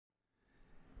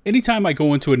Anytime I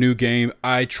go into a new game,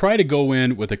 I try to go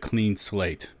in with a clean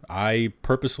slate. I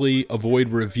purposely avoid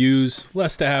reviews,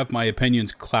 lest to have my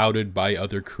opinions clouded by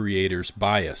other creators'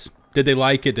 bias. Did they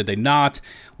like it? Did they not?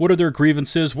 What are their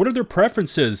grievances? What are their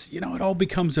preferences? You know, it all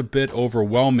becomes a bit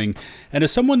overwhelming. And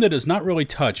as someone that has not really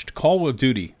touched Call of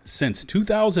Duty since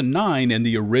 2009 and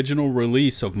the original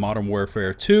release of Modern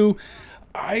Warfare 2,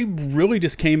 I really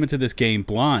just came into this game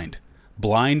blind.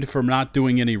 Blind from not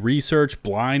doing any research,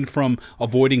 blind from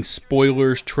avoiding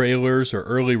spoilers, trailers, or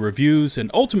early reviews, and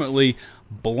ultimately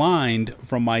blind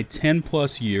from my 10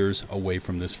 plus years away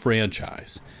from this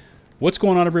franchise. What's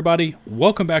going on, everybody?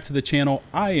 Welcome back to the channel.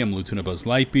 I am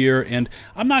LtBuzzLitebeer, and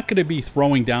I'm not going to be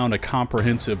throwing down a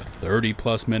comprehensive 30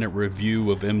 plus minute review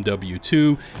of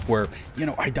MW2 where,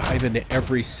 I dive into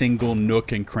every single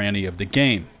nook and cranny of the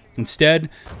game. Instead,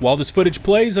 while this footage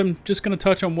plays, I'm just going to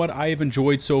touch on what I have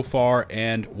enjoyed so far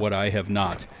and what I have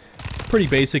not. Pretty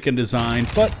basic in design,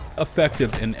 but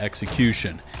effective in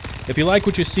execution. If you like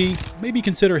what you see, maybe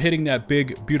consider hitting that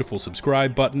big, beautiful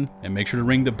subscribe button, and make sure to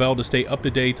ring the bell to stay up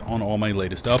to date on all my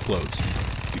latest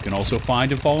uploads. You can also find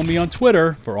and follow me on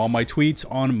Twitter for all my tweets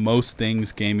on most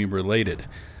things gaming related.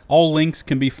 All links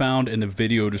can be found in the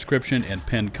video description and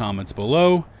pinned comments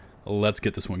below. Let's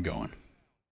get this one going.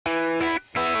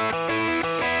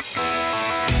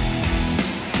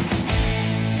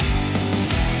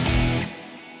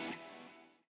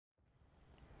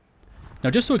 Now,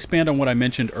 just to expand on what I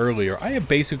mentioned earlier, I have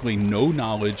basically no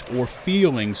knowledge or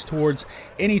feelings towards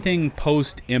anything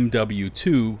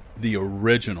post-MW2, the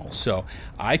original. So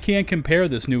I can't compare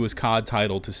this newest COD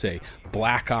title to, say,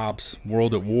 Black Ops,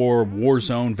 World at War,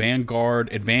 Warzone,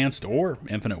 Vanguard, Advanced, or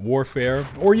Infinite Warfare,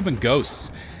 or even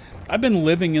Ghosts. I've been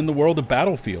living in the world of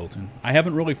Battlefield, and I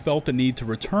haven't really felt the need to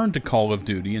return to Call of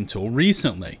Duty until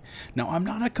recently. Now, I'm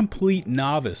not a complete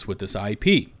novice with this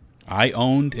IP. I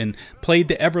owned and played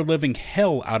the ever-living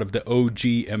hell out of the OG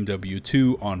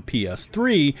MW2 on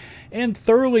PS3 and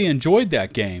thoroughly enjoyed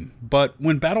that game. But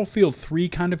when Battlefield 3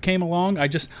 kind of came along, I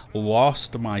just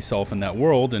lost myself in that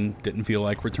world and didn't feel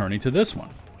like returning to this one.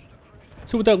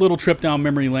 So with that little trip down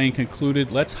memory lane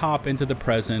concluded, let's hop into the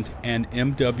present and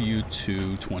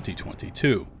MW2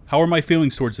 2022. How are my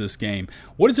feelings towards this game?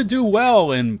 What does it do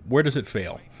well and where does it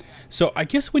fail? So I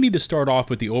guess we need to start off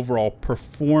with the overall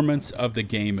performance of the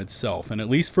game itself. And at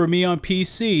least for me on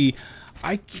PC,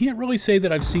 I can't really say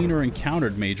that I've seen or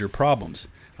encountered major problems.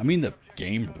 I mean, the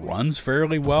game runs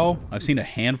fairly well. I've seen a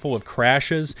handful of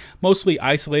crashes, mostly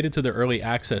isolated to the early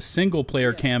access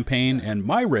single-player campaign, and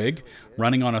my rig,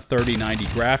 running on a 3090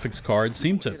 graphics card,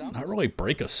 seemed to not really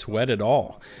break a sweat at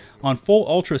all. On full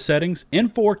ultra settings, in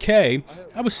 4K,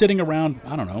 I was sitting around,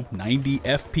 90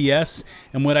 FPS,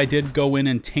 and when I did go in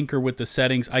and tinker with the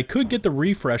settings, I could get the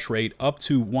refresh rate up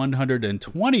to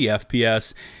 120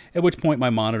 FPS, at which point my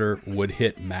monitor would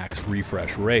hit max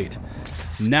refresh rate.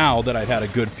 Now that I've had a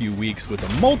good few weeks with the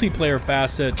multiplayer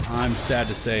facet, I'm sad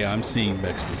to say I'm seeing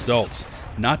mixed results.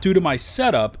 Not due to my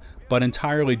setup, but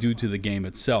entirely due to the game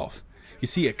itself. You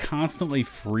see, it constantly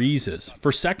freezes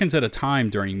for seconds at a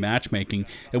time during matchmaking,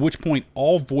 at which point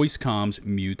all voice comms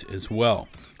mute as well.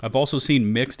 I've also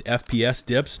seen mixed FPS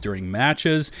dips during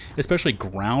matches, especially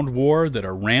ground war that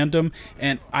are random,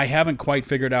 and I haven't quite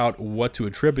figured out what to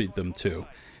attribute them to.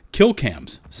 Kill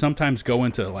cams sometimes go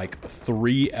into like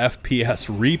 3 FPS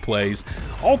replays,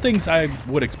 all things I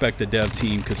would expect the dev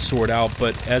team could sort out,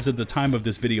 but as of the time of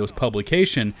this video's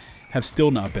publication, have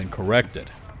still not been corrected.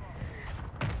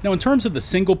 Now, in terms of the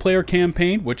single-player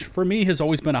campaign, which for me has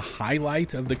always been a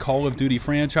highlight of the Call of Duty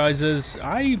franchises,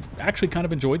 I actually kind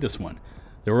of enjoyed this one.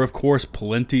 There were, of course,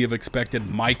 plenty of expected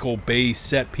Michael Bay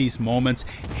set-piece moments,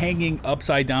 hanging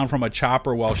upside down from a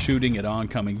chopper while shooting at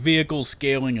oncoming vehicles,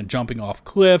 scaling and jumping off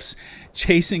cliffs,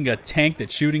 chasing a tank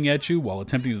that's shooting at you while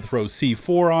attempting to throw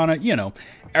C4 on it,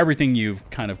 everything you've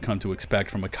kind of come to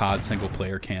expect from a COD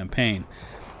single-player campaign.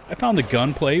 I found the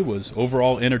gunplay was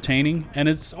overall entertaining, and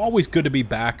it's always good to be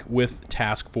back with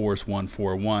Task Force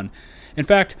 141. In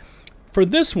fact, for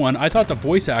this one, I thought the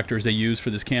voice actors they used for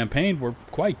this campaign were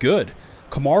quite good.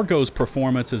 Camargo's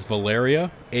performance as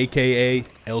Valeria, aka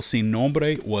El Sin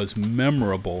Nombre, was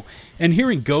memorable, and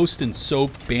hearing Ghost and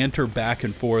Soap banter back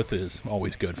and forth is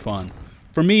always good fun.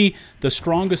 For me, the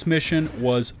strongest mission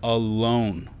was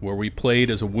Alone, where we played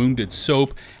as a wounded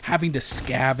Soap, having to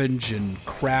scavenge and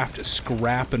craft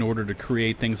scrap in order to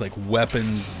create things like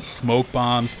weapons and smoke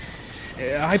bombs.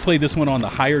 I played this one on the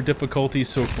higher difficulty,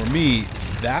 so for me,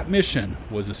 that mission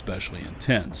was especially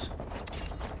intense.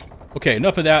 Okay,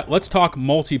 enough of that. Let's talk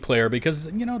multiplayer because,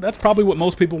 that's probably what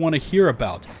most people want to hear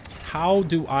about. How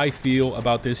do I feel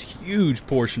about this huge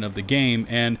portion of the game?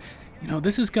 And You know,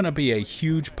 this is going to be a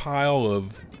huge pile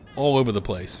of all over the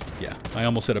place. Yeah, I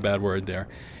almost said a bad word there.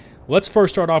 Let's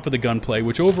first start off with the gunplay,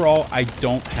 which overall I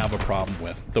don't have a problem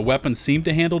with. The weapons seem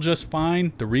to handle just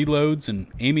fine, the reloads and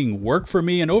aiming work for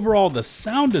me, and overall the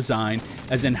sound design,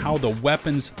 as in how the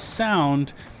weapons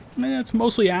sound, it's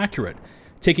mostly accurate.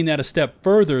 Taking that a step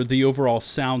further, the overall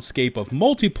soundscape of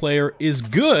multiplayer is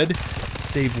good,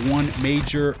 save one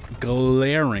major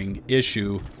glaring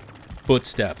issue: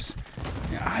 footsteps.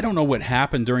 I don't know what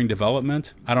happened during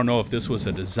development. I don't know if this was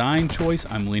a design choice.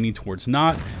 I'm leaning towards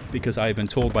not, because I have been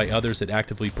told by others that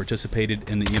actively participated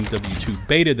in the MW2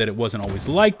 beta that it wasn't always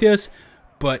like this.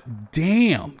 But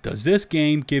damn, does this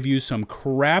game give you some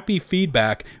crappy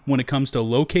feedback when it comes to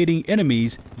locating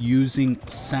enemies using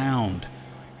sound.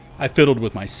 I fiddled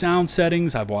with my sound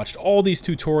settings. I've watched all these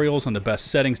tutorials on the best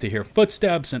settings to hear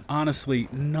footsteps, and honestly,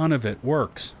 none of it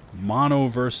works. Mono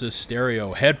versus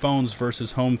stereo, headphones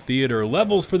versus home theater,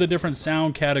 levels for the different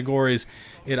sound categories.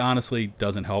 It honestly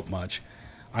doesn't help much.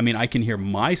 I mean, I can hear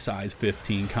my size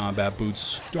 15 combat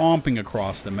boots stomping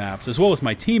across the maps, as well as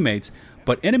my teammates,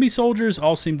 but enemy soldiers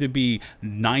all seem to be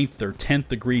 9th or 10th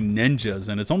degree ninjas,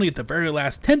 and it's only at the very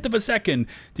last 10th of a second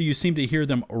do you seem to hear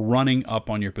them running up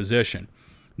on your position.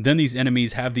 Then these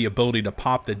enemies have the ability to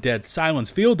pop the dead silence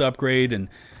field upgrade, and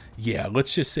yeah,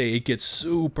 let's just say it gets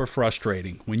super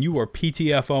frustrating when you are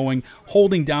PTFOing,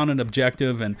 holding down an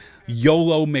objective, and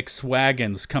YOLO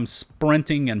McSwaggins come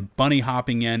sprinting and bunny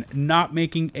hopping in, not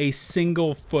making a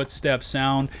single footstep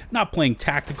sound, not playing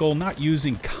tactical, not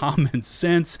using common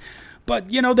sense. But,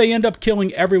 you know, they end up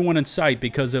killing everyone in sight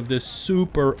because of this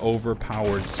super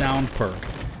overpowered sound perk,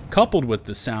 coupled with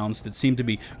the sounds that seem to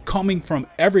be coming from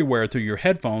everywhere through your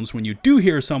headphones when you do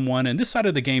hear someone, and this side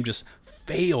of the game just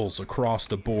fails across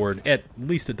the board. At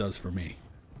least it does for me.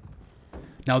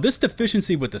 Now, this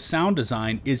deficiency with the sound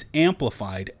design is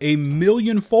amplified a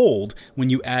millionfold when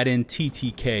you add in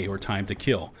TTK, or time to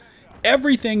kill.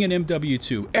 Everything in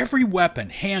MW2, every weapon,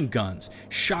 handguns,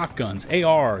 shotguns,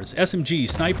 ARs, SMGs,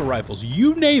 sniper rifles,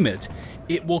 you name it,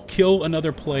 it will kill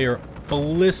another player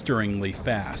blisteringly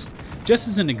fast. Just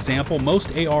as an example,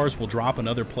 most ARs will drop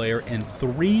another player in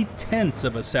 0.3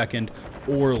 of a second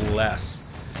or less.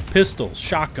 Pistols,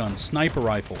 shotguns, sniper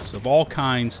rifles of all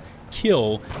kinds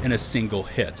kill in a single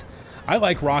hit. I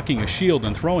like rocking a shield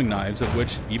and throwing knives, of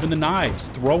which even the knives,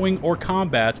 throwing or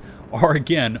combat, are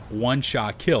again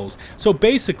one-shot kills. So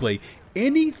basically,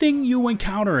 anything you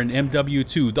encounter in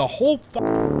MW2, the whole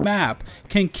map,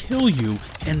 can kill you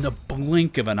in the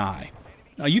blink of an eye.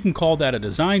 Now, you can call that a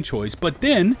design choice, but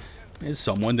then, as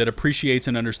someone that appreciates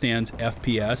and understands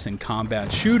FPS and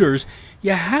combat shooters,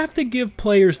 you have to give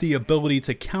players the ability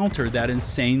to counter that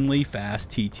insanely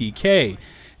fast TTK.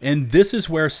 And this is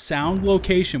where sound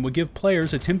location would give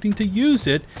players attempting to use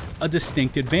it a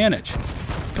distinct advantage.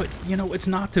 But, you know, it's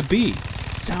not to be.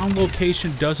 Sound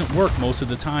location doesn't work most of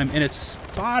the time, and it's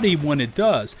spotty when it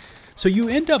does. So you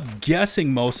end up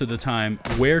guessing most of the time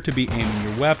where to be aiming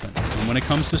your weapons. And when it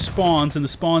comes to spawns in the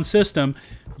spawn system,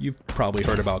 you've probably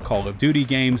heard about Call of Duty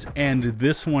games, and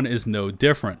this one is no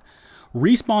different.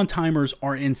 Respawn timers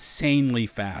are insanely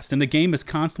fast, and the game is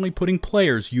constantly putting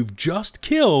players you've just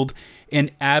killed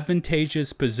in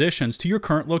advantageous positions to your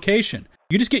current location.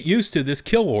 You just get used to this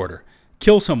kill order.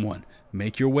 Kill someone,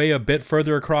 make your way a bit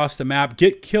further across the map,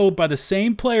 get killed by the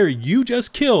same player you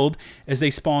just killed as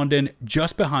they spawned in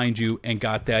just behind you and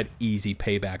got that easy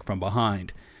payback from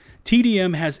behind.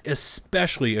 TDM has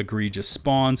especially egregious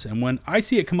spawns, and when I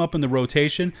see it come up in the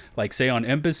rotation, like say on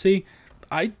Embassy,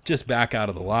 I just back out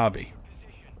of the lobby.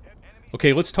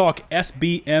 Okay, let's talk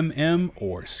SBMM,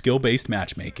 or skill-based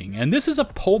matchmaking, and this is a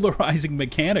polarizing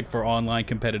mechanic for online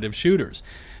competitive shooters.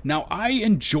 Now, I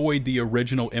enjoyed the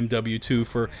original MW2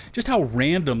 for just how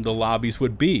random the lobbies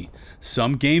would be.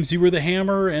 Some games you were the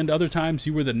hammer, and other times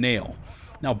you were the nail.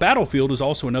 Now, Battlefield is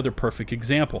also another perfect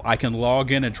example. I can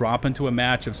log in and drop into a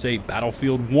match of, say,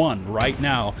 Battlefield 1 right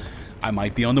now. I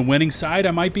might be on the winning side,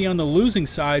 I might be on the losing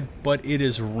side, but it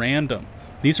is random.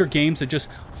 These are games that just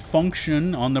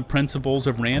function on the principles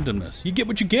of randomness. You get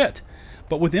what you get.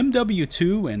 But with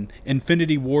MW2 and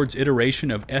Infinity Ward's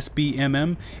iteration of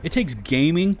SBMM, it takes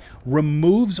gaming,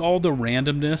 removes all the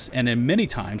randomness, and in many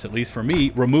times, at least for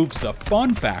me, removes the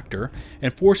fun factor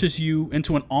and forces you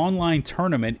into an online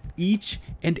tournament each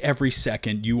and every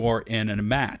second you are in a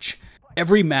match.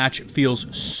 Every match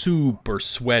feels super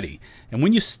sweaty, and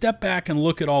when you step back and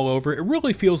look it all over, it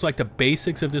really feels like the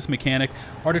basics of this mechanic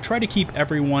are to try to keep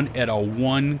everyone at a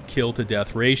 1 kill to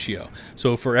death ratio.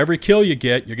 So for every kill you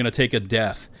get, you're going to take a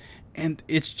death, and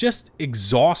it's just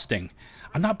exhausting.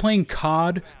 I'm not playing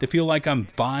COD to feel like I'm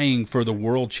vying for the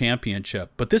world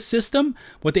championship. But this system,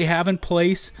 what they have in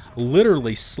place,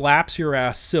 literally slaps your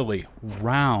ass silly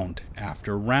round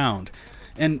after round.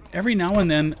 And every now and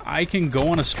then, I can go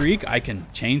on a streak, I can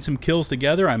chain some kills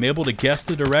together, I'm able to guess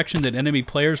the direction that enemy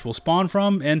players will spawn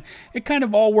from, and it kind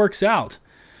of all works out.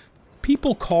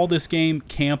 People call this game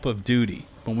Camp of Duty,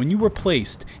 but when you were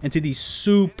placed into these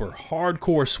super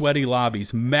hardcore sweaty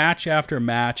lobbies, match after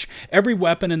match, every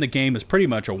weapon in the game is pretty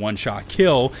much a one-shot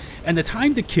kill, and the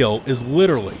time to kill is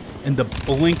literally in the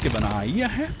blink of an eye. You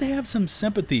have to have some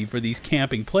sympathy for these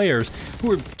camping players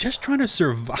who are just trying to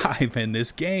survive in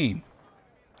this game.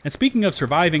 And speaking of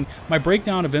surviving, my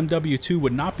breakdown of MW2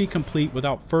 would not be complete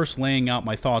without first laying out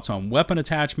my thoughts on weapon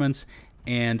attachments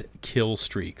and kill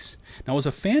streaks. Now, as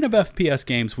a fan of FPS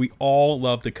games, we all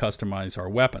love to customize our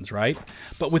weapons, right?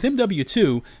 But with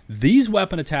MW2, these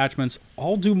weapon attachments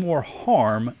all do more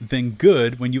harm than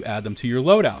good when you add them to your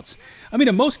loadouts. I mean,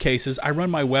 in most cases, I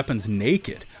run my weapons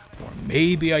naked. Or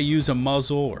maybe I use a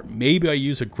muzzle, or maybe I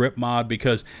use a grip mod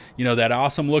because, you know, that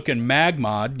awesome looking mag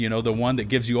mod, you know, the one that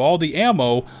gives you all the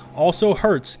ammo, also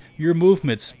hurts your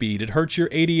movement speed. It hurts your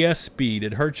ADS speed.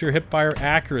 It hurts your hipfire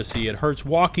accuracy. It hurts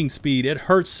walking speed. It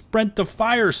hurts sprint to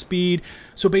fire speed.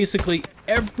 So basically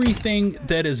everything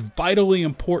that is vitally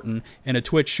important in a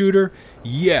Twitch shooter,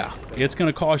 yeah, it's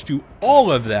going to cost you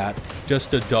all of that just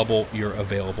to double your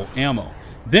available ammo.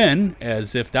 Then,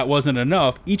 as if that wasn't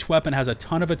enough, each weapon has a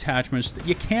ton of attachments that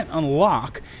you can't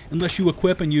unlock unless you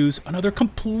equip and use another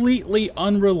completely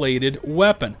unrelated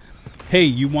weapon. Hey,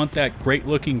 you want that great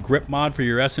looking grip mod for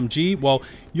your SMG? Well,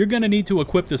 you're going to need to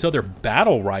equip this other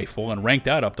battle rifle and rank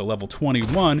that up to level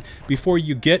 21 before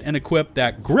you get and equip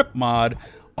that grip mod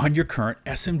on your current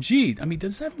SMG. I mean,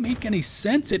 does that make any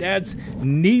sense? It adds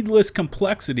needless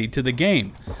complexity to the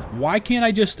game. Why can't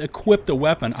I just equip the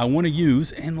weapon I want to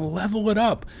use and level it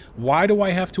up? Why do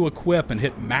I have to equip and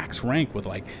hit max rank with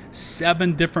like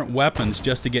 7 different weapons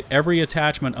just to get every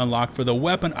attachment unlocked for the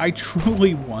weapon I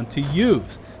truly want to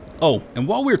use? Oh, and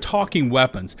while we're talking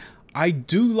weapons, I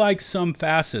do like some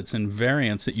facets and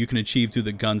variants that you can achieve through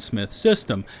the gunsmith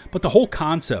system, but the whole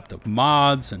concept of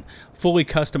mods and fully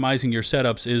customizing your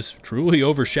setups is truly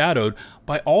overshadowed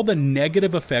by all the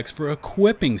negative effects for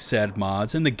equipping said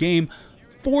mods and the game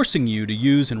forcing you to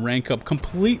use and rank up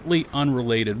completely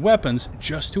unrelated weapons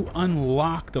just to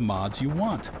unlock the mods you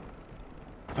want.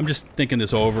 I'm just thinking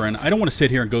this over, and I don't want to sit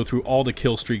here and go through all the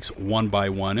kill streaks one by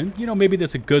one, and you know, maybe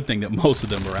that's a good thing that most of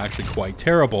them are actually quite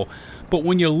terrible, but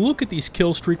when you look at these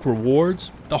kill streak rewards,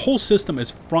 the whole system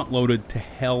is front-loaded to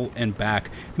hell and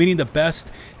back, meaning the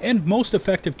best and most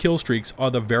effective kill streaks are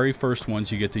the very first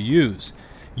ones you get to use.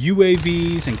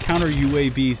 UAVs and counter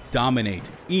UAVs dominate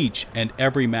each and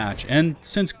every match, and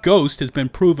since Ghost has been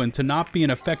proven to not be an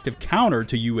effective counter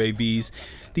to UAVs,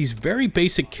 these very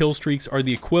basic kill streaks are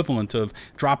the equivalent of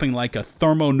dropping like a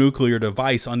thermonuclear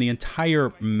device on the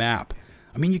entire map.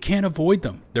 I mean, you can't avoid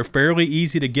them. They're fairly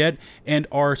easy to get and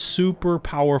are super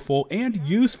powerful and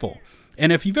useful.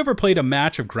 And if you've ever played a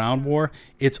match of Ground War,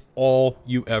 it's all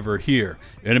you ever hear.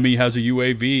 Enemy has a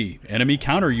UAV, enemy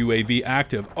counter UAV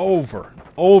active,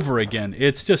 over again.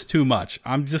 It's just too much.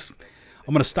 I'm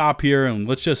going to stop here and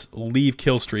let's just leave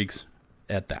kill streaks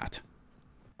at that.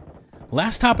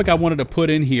 Last topic I wanted to put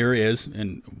in here is,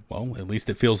 and well, at least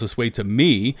it feels this way to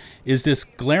me, is this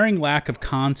glaring lack of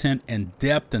content and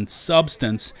depth and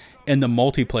substance in the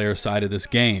multiplayer side of this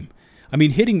game. I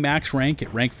mean, hitting max rank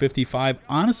at rank 55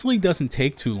 honestly doesn't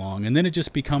take too long, and then it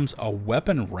just becomes a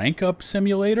weapon rank up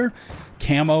simulator.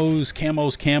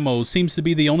 Camos seems to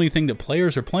be the only thing that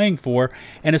players are playing for,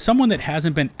 and as someone that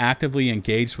hasn't been actively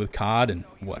engaged with COD in,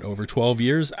 what, over 12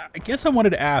 years, I guess I wanted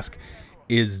to ask,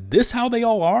 is this how they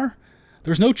all are?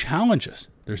 There's no challenges,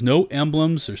 there's no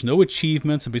emblems, there's no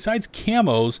achievements, and besides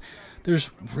camos,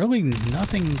 there's really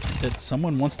nothing that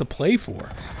someone wants to play for.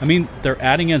 I mean, they're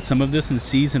adding in some of this in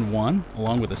Season 1,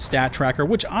 along with a stat tracker,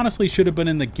 which honestly should have been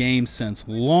in the game since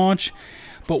launch.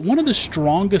 But one of the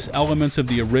strongest elements of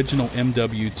the original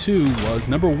MW2 was,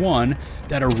 number one,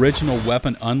 that original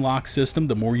weapon unlock system.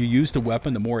 The more you used the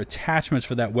weapon, the more attachments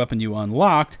for that weapon you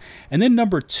unlocked. And then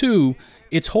number two,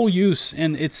 its whole use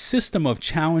and its system of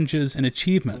challenges and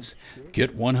achievements.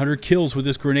 Get 100 kills with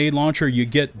this grenade launcher, you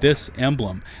get this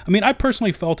emblem. I mean, I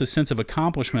personally felt a sense of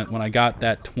accomplishment when I got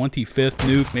that 25th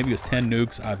nuke, maybe it was 10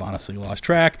 nukes, I've honestly lost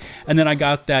track, and then I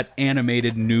got that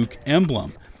animated nuke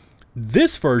emblem.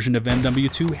 This version of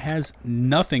MW2 has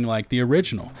nothing like the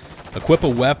original. Equip a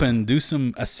weapon, do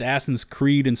some Assassin's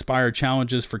Creed inspired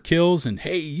challenges for kills, and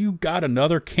hey, you got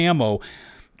another camo.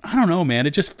 I don't know, man,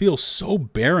 it just feels so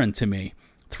barren to me.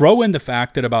 Throw in the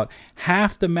fact that about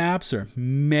half the maps are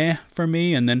meh for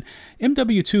me, and then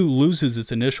MW2 loses its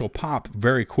initial pop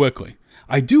very quickly.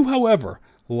 I do, however,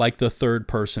 like the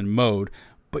third-person mode,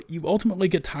 but you ultimately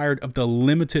get tired of the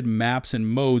limited maps and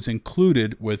modes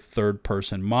included with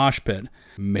third-person mosh pit.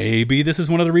 Maybe this is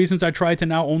one of the reasons I try to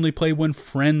now only play when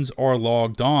friends are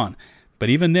logged on. But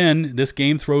even then, this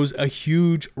game throws a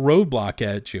huge roadblock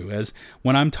at you, as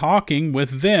when I'm talking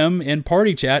with them in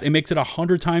party chat, it makes it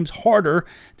 100 times harder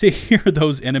to hear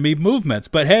those enemy movements.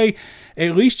 But hey,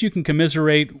 at least you can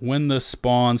commiserate when the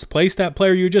spawns place that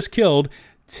player you just killed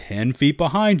 10 feet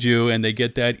behind you, and they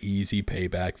get that easy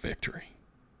payback victory.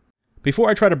 Before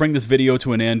I try to bring this video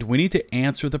to an end, we need to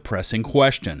answer the pressing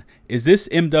question. Is this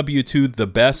MW2 the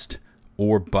best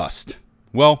or bust?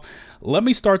 Well, let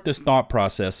me start this thought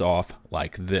process off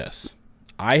like this.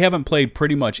 I haven't played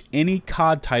pretty much any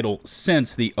COD title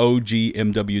since the OG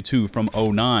MW2 from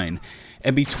 09.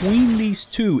 And between these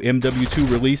two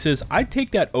MW2 releases, I'd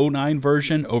take that 09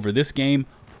 version over this game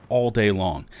all day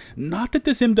long. Not that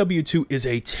this MW2 is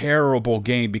a terrible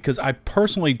game, because I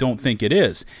personally don't think it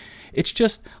is. It's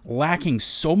just lacking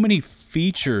so many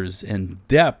features and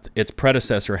depth its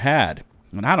predecessor had.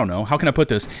 And I don't know, how can I put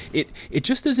this? It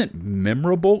just isn't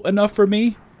memorable enough for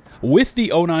me. With the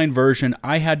 09 version,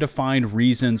 I had to find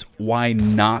reasons why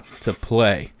not to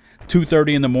play.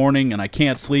 2:30 in the morning and I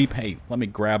can't sleep. Hey, let me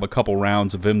grab a couple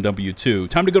rounds of MW2.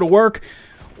 Time to go to work?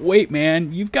 Wait,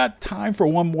 man, you've got time for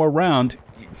one more round.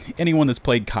 Anyone that's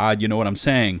played COD, you know what I'm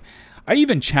saying. I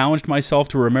even challenged myself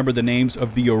to remember the names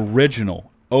of the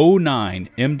original 09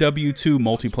 MW2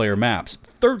 multiplayer maps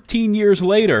 13 years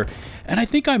later, and I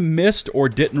think I missed or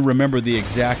didn't remember the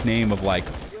exact name of like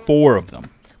 4 of them.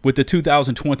 With the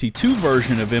 2022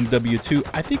 version of MW2,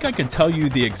 I think I can tell you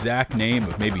the exact name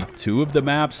of maybe 2 of the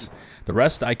maps. The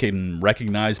rest I can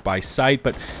recognize by sight,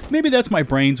 but maybe that's my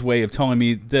brain's way of telling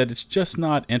me that it's just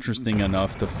not interesting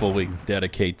enough to fully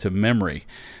dedicate to memory.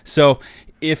 So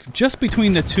if just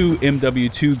between the 2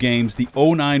 MW2 games, the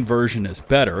 09 version is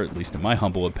better, at least in my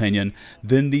humble opinion,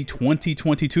 then the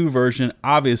 2022 version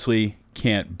obviously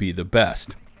can't be the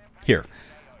best. Here,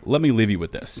 let me leave you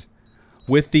with this.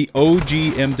 With the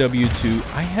OG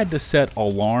MW2, I had to set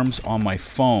alarms on my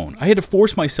phone. I had to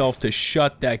force myself to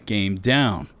shut that game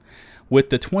down. With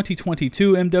the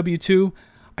 2022 MW2,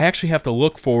 I actually have to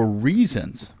look for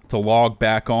reasons to log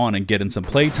back on and get in some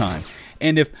playtime.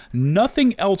 And if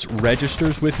nothing else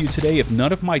registers with you today, if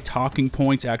none of my talking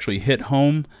points actually hit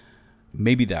home,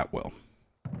 maybe that will.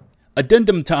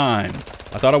 Addendum time.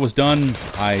 I thought I was done.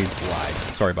 I lied.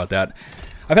 Sorry about that.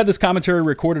 I've had this commentary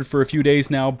recorded for a few days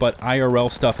now, but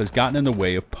IRL stuff has gotten in the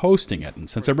way of posting it. And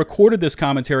since I recorded this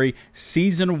commentary,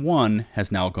 Season 1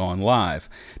 has now gone live.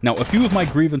 Now, a few of my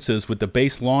grievances with the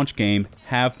base launch game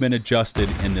have been adjusted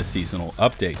in this seasonal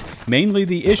update. Mainly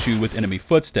the issue with enemy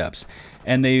footsteps.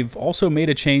 And they've also made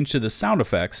a change to the sound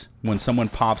effects when someone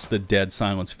pops the Dead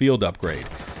Silence Field upgrade.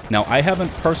 Now, I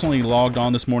haven't personally logged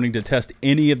on this morning to test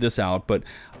any of this out, but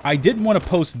I didn't want to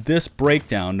post this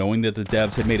breakdown knowing that the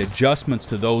devs had made adjustments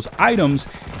to those items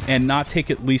and not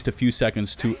take at least a few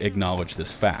seconds to acknowledge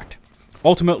this fact.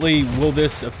 Ultimately, will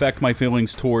this affect my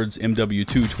feelings towards MW2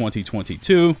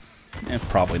 2022?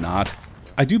 Probably not.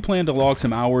 I do plan to log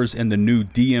some hours in the new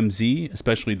DMZ,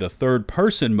 especially the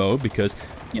third-person mode, because,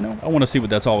 you know, I want to see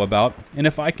what that's all about. And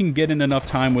if I can get in enough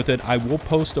time with it, I will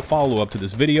post a follow-up to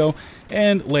this video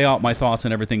and lay out my thoughts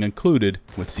on everything included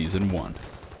with Season 1.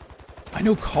 I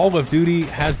know Call of Duty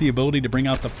has the ability to bring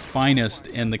out the finest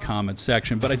in the comments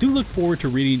section, but I do look forward to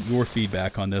reading your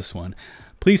feedback on this one.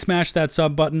 Please smash that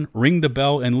sub button, ring the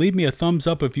bell, and leave me a thumbs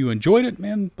up if you enjoyed it,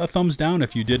 and a thumbs down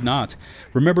if you did not.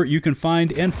 Remember, you can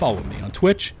find and follow me on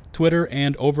Twitch, Twitter,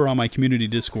 and over on my community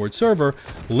Discord server.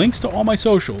 Links to all my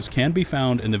socials can be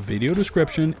found in the video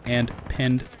description and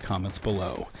pinned comments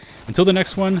below. Until the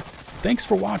next one, thanks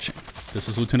for watching. This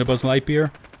is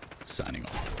LtBuzzLitebeer, signing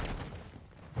off.